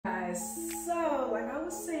guys, so like I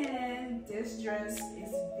was saying, this dress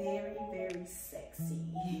is very, very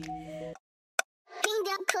sexy.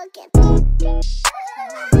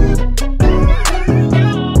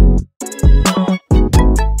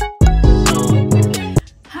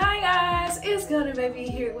 Hi guys, it's Gonna Baby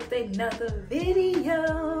here with another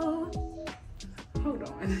video. Hold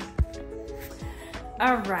on.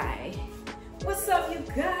 All right, what's up you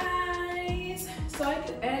guys? So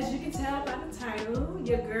as you can tell by the title,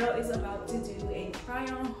 your girl is about to do a try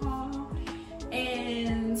on haul,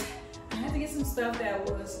 and I had to get some stuff that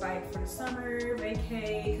was like for the summer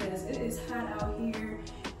vacay because it is hot out here.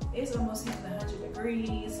 It's almost hitting 100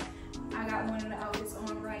 degrees. I got one of the outfits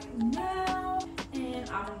on right now, and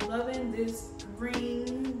I'm loving this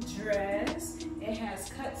green dress. It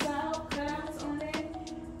has cutouts on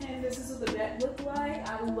it, and this is what the back look like.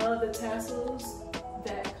 I love the tassels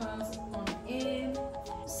that comes on the end.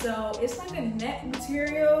 So it's like a net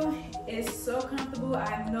material. It's so comfortable.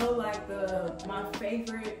 I know like my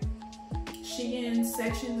favorite Shein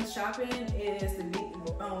section to shop in is the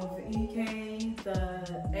VCAY, the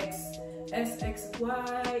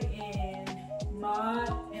XXY, and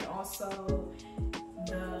Mod, and also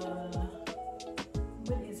the,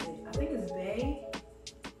 what is it? I think it's VCAY.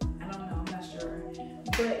 I don't know, I'm not sure.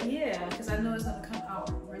 But yeah, because I know it's gonna come out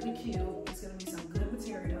really cute. It's gonna be some good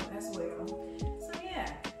material as well. So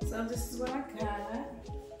yeah, so this is what I got.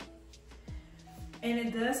 And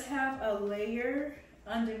it does have a layer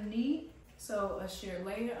underneath. So a sheer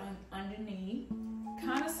layer underneath,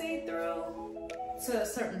 kind of see through to a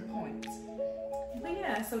certain point. But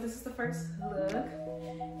yeah, so this is the first look,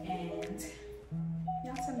 and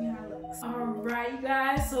y'all tell me how it looks. All right, you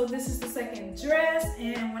guys, so this is the second dress,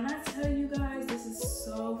 and when I tell you guys, this is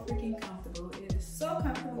so freaking comfortable. It is so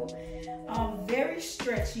comfortable, very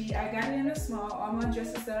stretchy. I got it in a small. All my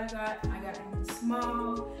dresses that I got in a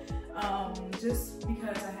small. Just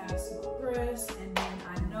because I have small breasts, and then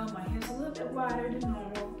I know my hips are a little bit wider than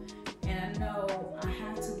normal, and I know I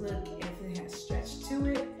have to look if it has stretch to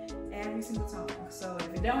it every single time. So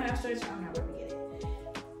if it don't have stretch, I'm not gonna get it.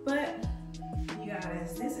 But you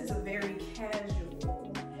guys, this is a very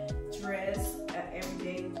casual dress, an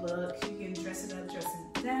everyday look. You can dress it up, dress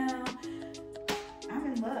it down. I'm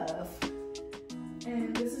in love.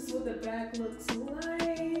 And this is what the back looks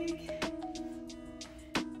like.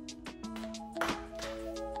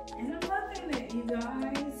 You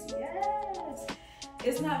guys, yes,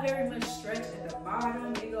 it's not very much stretch at the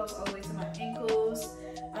bottom. It goes all the way to my ankles.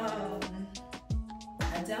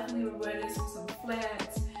 I definitely would wear this with some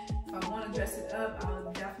flats. If I want to dress it up,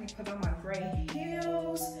 I'll definitely put on my gray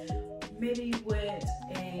heels, maybe with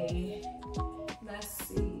a, let's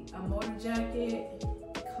see, a motor jacket,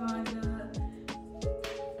 kinda,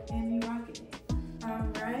 and be rocking it. All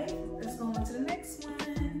right, let's go on to the next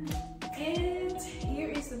one. And here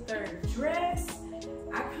is the third dress.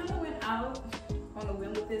 I kind of went out on a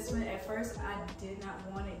whim with this one. At first, I did not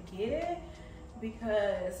want to get it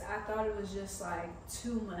because I thought it was just like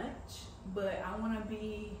too much. But I want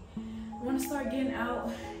to start getting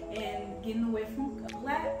out and getting away from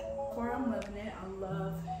black. For I'm loving it. I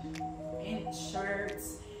love any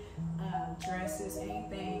shirts, dresses,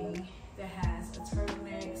 anything that has a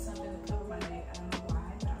turtleneck, something to cover my neck. I don't know why,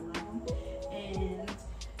 but I love them. And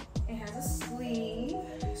it has a sleeve,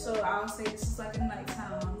 so I'll say this is like a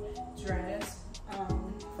nighttime dress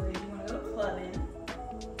for if you want to go clubbing.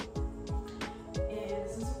 And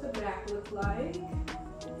this is what the back look like.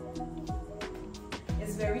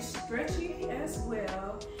 It's very stretchy as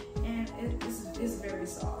well, and it's very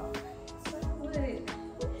soft. So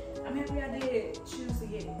I'm happy I did choose to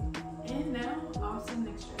get it. And now off to the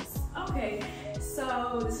next dress. Okay,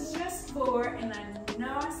 so this is dress 4, and I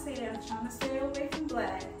know I said I'm trying to stay away from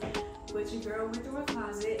black. But your girl went through her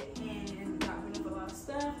closet and got rid of a lot of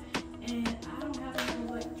stuff, and I don't have any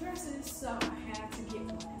black dresses, so I had to get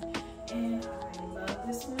one. And I love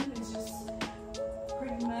this one. It's just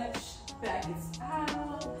pretty much back is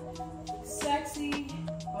out, sexy,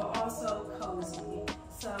 but also cozy.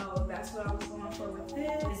 So that's what I was going for with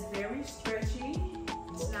this. It's very stretchy.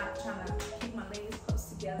 It's not trying to keep my legs close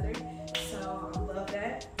together, so I love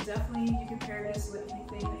that. Definitely, you can pair this with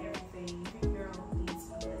anything and everything. Your girl needs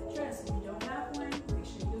a black dress. If you don't have one, make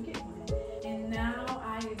sure you get one. And now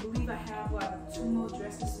I believe I have like 2 more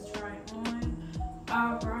dresses to try on.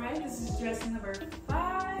 All right, this is dress number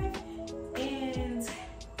 5, and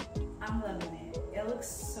I'm loving it. It looks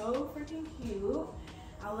so freaking cute.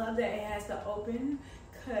 I love that it has the open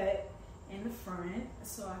cut in the front,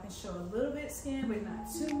 so I can show a little bit of skin, but not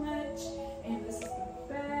too much. And this is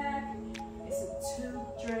the back. It's a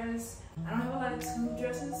tube dress. I don't have a lot of tube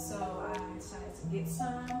dresses, so I decided to get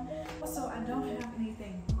some. Also, I don't have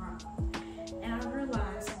anything brown. And I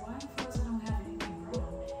realized, why the fuck I don't have anything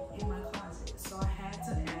brown in my closet? So I had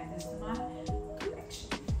to add this to my collection.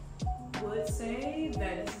 Would say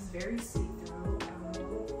that this is very see-through. I don't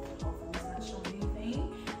know, hopefully it's not showing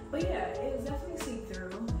anything. But yeah, it is definitely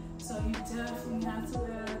see-through. So you definitely have to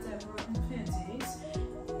wear that broken panties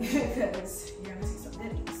because you're gonna see some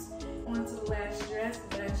titties. On to the last dress.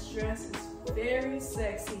 The last dress is very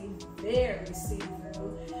sexy, very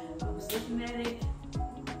see-through. I was looking at it,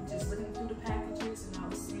 just looking through the packages, and I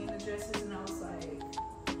was seeing the dresses, and I was like,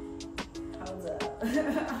 hold up,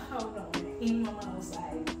 hold on. Even my mom was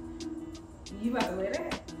like, you about to wear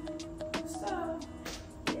that? So,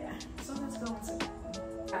 yeah, so let's go into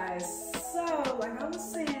that. Guys, so like I was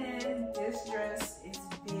saying, this dress is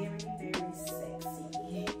very, very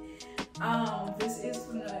sexy. This is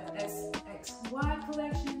from the XY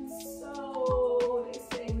collection, so they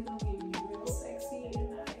say we're gonna get real sexy, and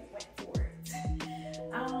I went for it.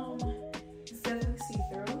 It's definitely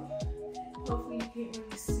see-through. Hopefully you can't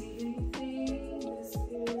really see anything. This is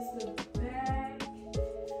the back.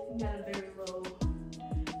 You got a very low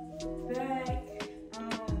back.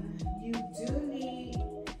 You do need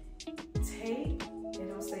tape. It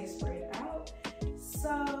don't stay spread out.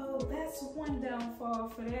 So that's one downfall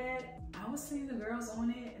for that. I was seeing the girls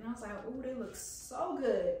on it, and I was like, oh, they look so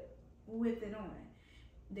good with it on.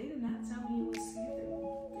 They did not tell me it was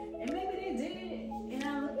see-through. And maybe they did, and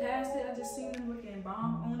I looked past it. I just seen them looking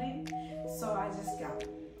bomb on it, so I just got it.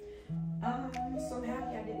 So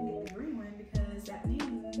happy I didn't get the green one, because that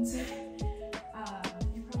means it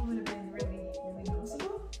probably would have been really, really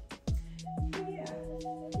noticeable. But yeah,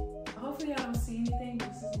 hopefully I don't see anything.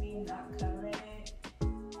 This is me not covering it.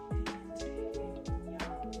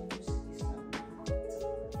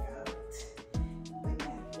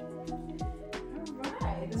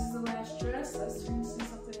 Let's finish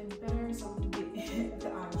something better so we can get the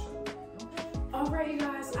eye show. Alright, you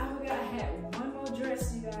guys, I forgot I had one more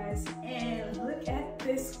dress, you guys, and look at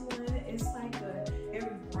this one. It's like a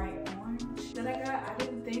very bright orange that I got. I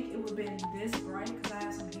didn't think it would have been this bright because I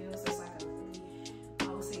have some heels that's like a really, I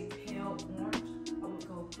would say, pale orange. I would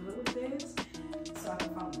go good with this, so I can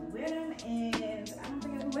probably wear them, and I don't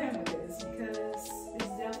think I can wear them with this because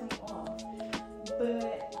it's definitely off.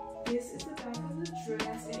 But this is the back of the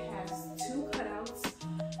dress. It has two cutouts,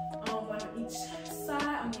 one on each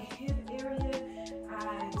side on the hip area.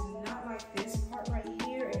 I do not like this part right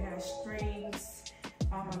here. It has strings.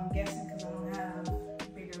 I'm guessing because I don't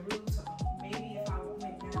have bigger boobs. So maybe if I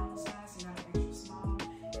went down size and got an extra small,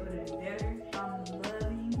 it would have been better. I'm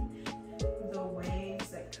loving the waves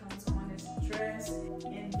that comes on this dress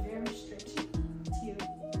and very stretchy. Cute. I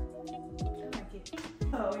like it.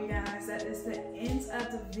 So you guys, that is the end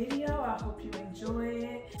of the video. I hope you enjoy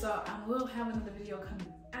it. So I will have another video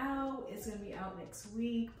coming out. It's gonna be out next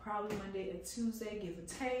week, probably Monday or Tuesday, give or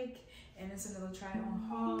take. And it's another try on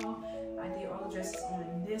haul. I did all the dresses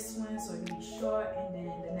on this one, so it can be short, and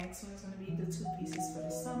then the next one